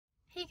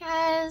Hey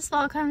guys,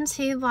 welcome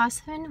to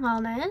Blossom and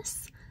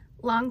Wellness.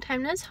 Long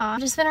time no talk. I've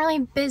just been really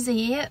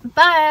busy,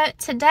 but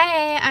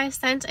today I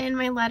sent in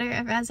my letter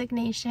of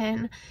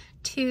resignation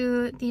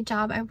to the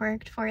job I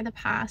worked for the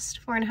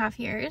past 4.5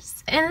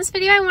 years. In this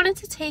video, I wanted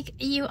to take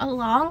you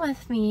along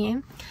with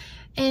me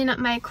in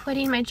my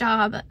quitting my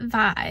job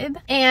vibe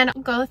and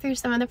go through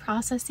some of the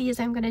processes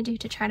I'm going to do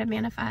to try to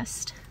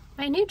manifest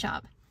my new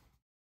job.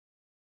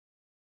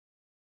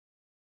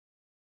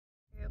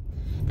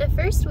 The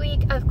first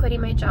week of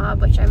quitting my job,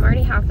 which I'm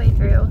already halfway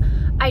through,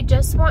 I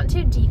just want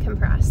to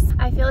decompress.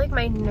 I feel like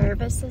my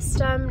nervous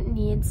system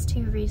needs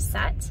to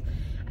reset.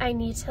 I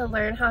need to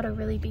learn how to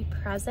really be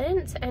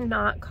present and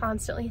not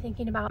constantly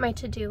thinking about my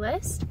to-do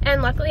list.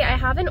 And luckily I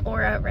have an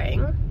Oura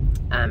ring.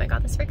 I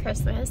got this for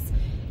Christmas.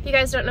 If you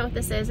guys don't know what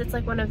this is, it's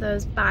like one of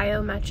those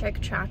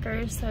biometric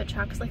trackers. So it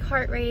tracks like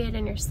heart rate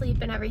and your sleep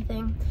and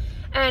everything.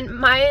 And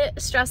my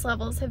stress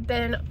levels have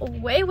been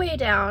way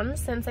down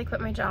since I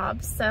quit my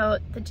job. So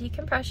the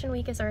decompression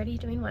week is already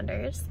doing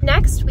wonders.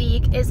 Next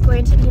week is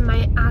going to be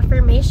my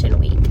affirmation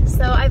week.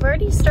 So I've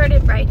already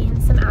started writing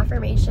some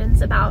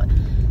affirmations about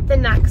the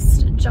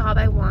next job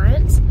I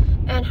want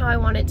and how I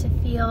want it to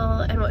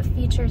feel and what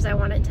features I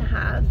want it to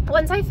have.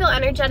 Once I feel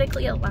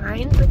energetically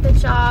aligned with the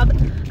job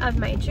of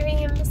my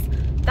dreams,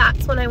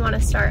 that's when I want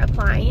to start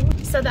applying.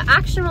 So the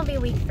action will be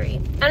week 3.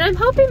 And I'm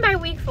hoping by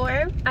week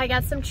 4, I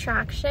get some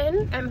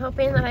traction. I'm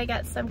hoping that I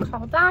get some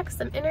callbacks,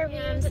 some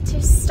interviews.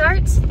 To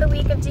start the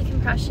week of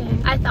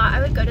decompression, I thought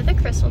I would go to the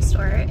crystal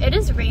store. It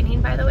is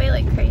raining, by the way,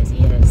 like crazy.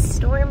 It is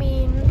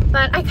storming,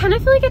 but I kind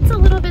of feel like it's a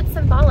little bit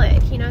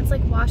symbolic. You know, it's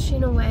like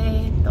washing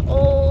away the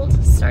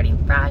old, starting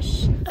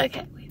fresh.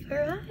 Okay, we've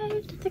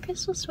arrived at the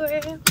crystal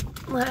store.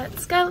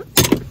 Let's go.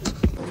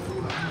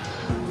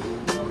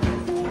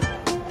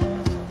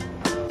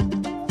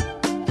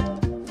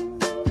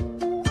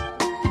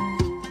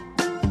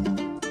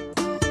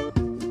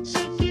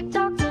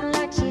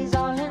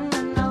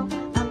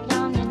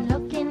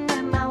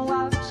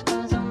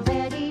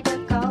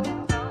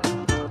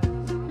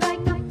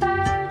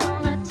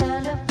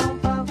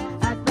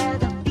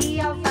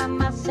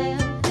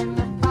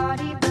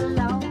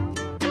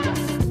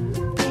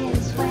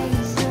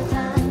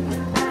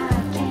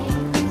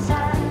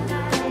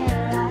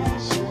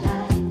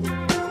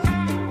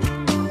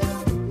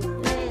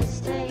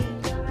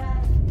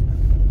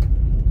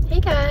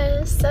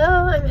 So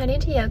I'm heading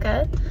to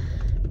yoga.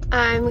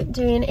 I'm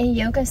doing a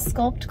yoga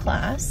sculpt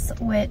class,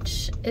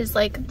 which is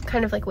like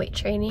kind of like weight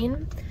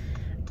training.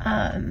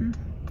 And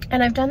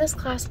I've done this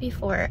class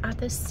before at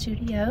this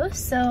studio,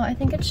 so I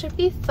think it should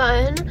be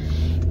fun.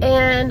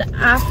 And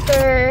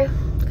after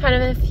kind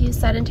of a few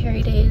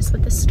sedentary days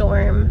with the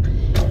storm,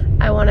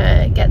 I want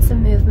to get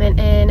some movement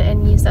in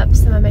and use up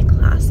some of my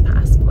class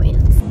pass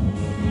points.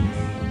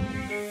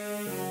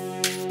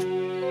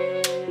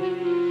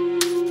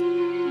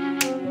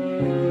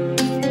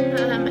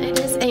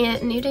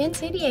 New day in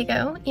San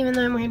Diego, even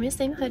though I'm wearing my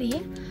same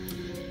hoodie.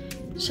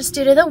 It's just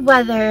due to the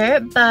weather,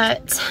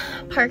 but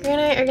Parker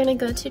and I are gonna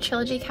go to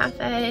Trilogy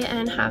Cafe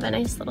and have a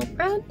nice little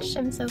brunch.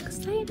 I'm so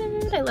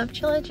excited. I love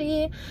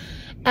Trilogy.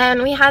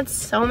 And we had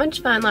so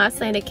much fun last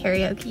night at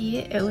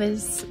karaoke. It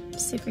was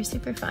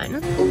super fun.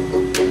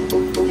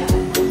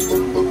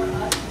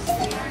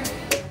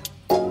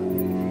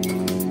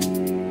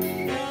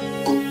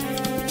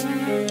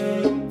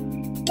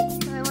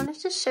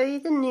 Show you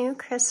the new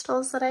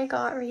crystals that I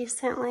got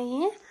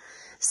recently.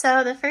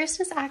 So the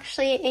first is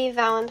actually a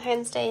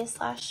Valentine's Day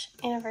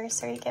 /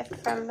 anniversary gift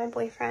from my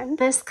boyfriend.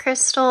 This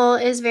crystal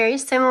is very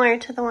similar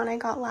to the one I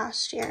got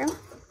last year,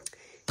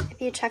 if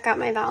you check out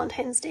my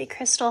Valentine's Day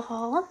crystal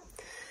haul.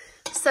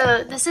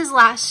 So this is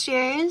last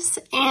year's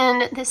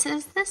and this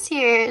is this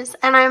year's,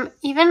 and I'm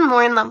even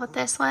more in love with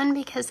this one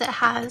because it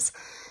has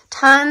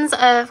tons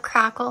of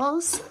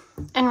crackles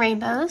and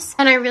rainbows,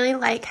 and I really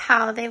like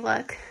how they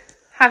look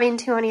having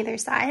 2 on either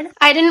side.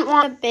 I didn't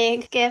want a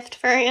big gift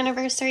for our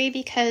anniversary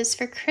because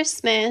for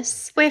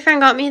Christmas, boyfriend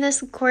got me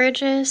this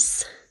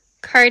gorgeous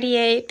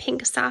Cartier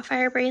pink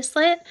sapphire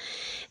bracelet,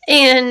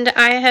 and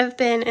I have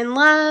been in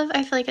love.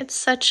 I feel like it's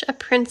such a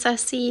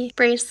princessy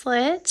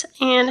bracelet,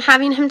 and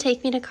having him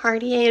take me to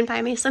Cartier and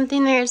buy me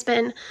something there has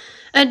been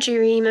a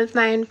dream of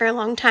mine for a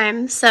long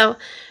time. So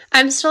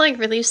I'm still like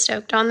really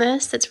stoked on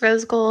this. It's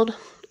rose gold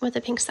with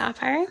a pink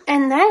sapphire.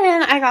 And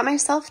then I got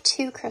myself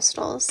 2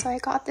 crystals. So I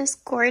got this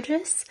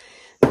gorgeous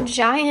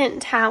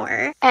giant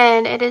tower,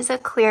 and it is a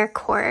clear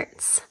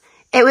quartz.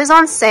 It was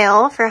on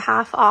sale for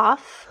half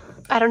off.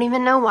 I don't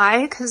even know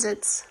why, because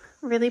it's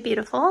really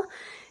beautiful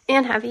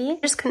and heavy. I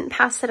just couldn't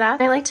pass it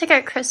up. I like to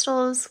get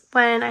crystals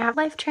when I have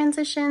life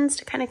transitions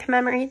to kind of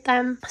commemorate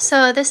them.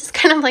 So this is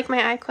kind of like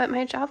my I quit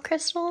my job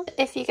crystal.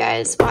 If you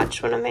guys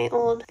watched one of my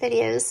old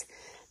videos,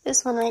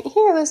 this one right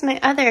here was my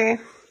other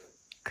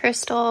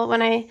crystal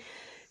when I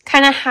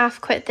kind of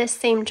half quit this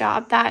same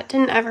job that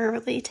didn't ever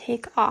really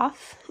take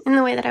off in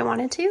the way that I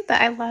wanted to,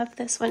 but I love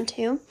this one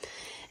too.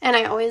 And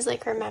I always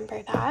like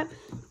remember that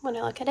when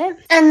I look at it.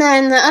 And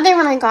then the other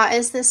one I got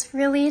is this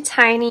really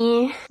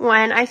tiny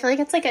one. I feel like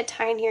it's like a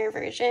tinier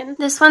version.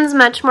 This one's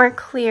much more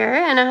clear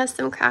and it has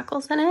some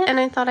crackles in it. And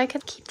I thought I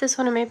could keep this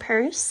one in my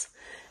purse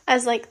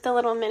as like the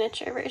little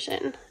miniature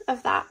version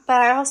of that.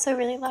 But I also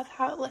really love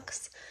how it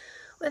looks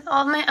with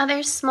all my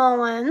other small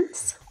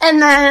ones.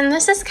 And then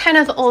this is kind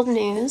of old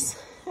news.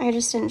 I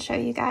just didn't show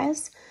you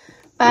guys.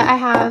 But I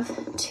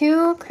have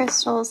 2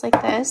 crystals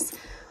like this.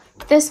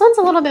 This one's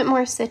a little bit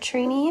more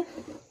citrine-y,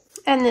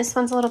 and this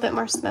one's a little bit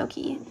more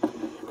smoky.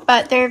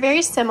 But they're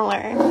very similar.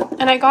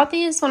 And I got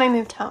these when I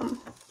moved home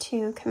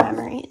to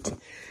commemorate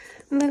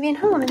moving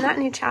home in that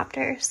new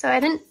chapter. So I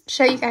didn't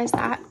show you guys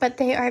that, but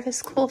they are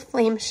this cool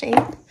flame shape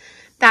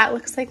that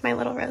looks like my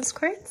little rose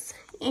quartz.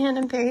 And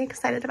I'm very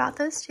excited about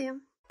those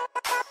too.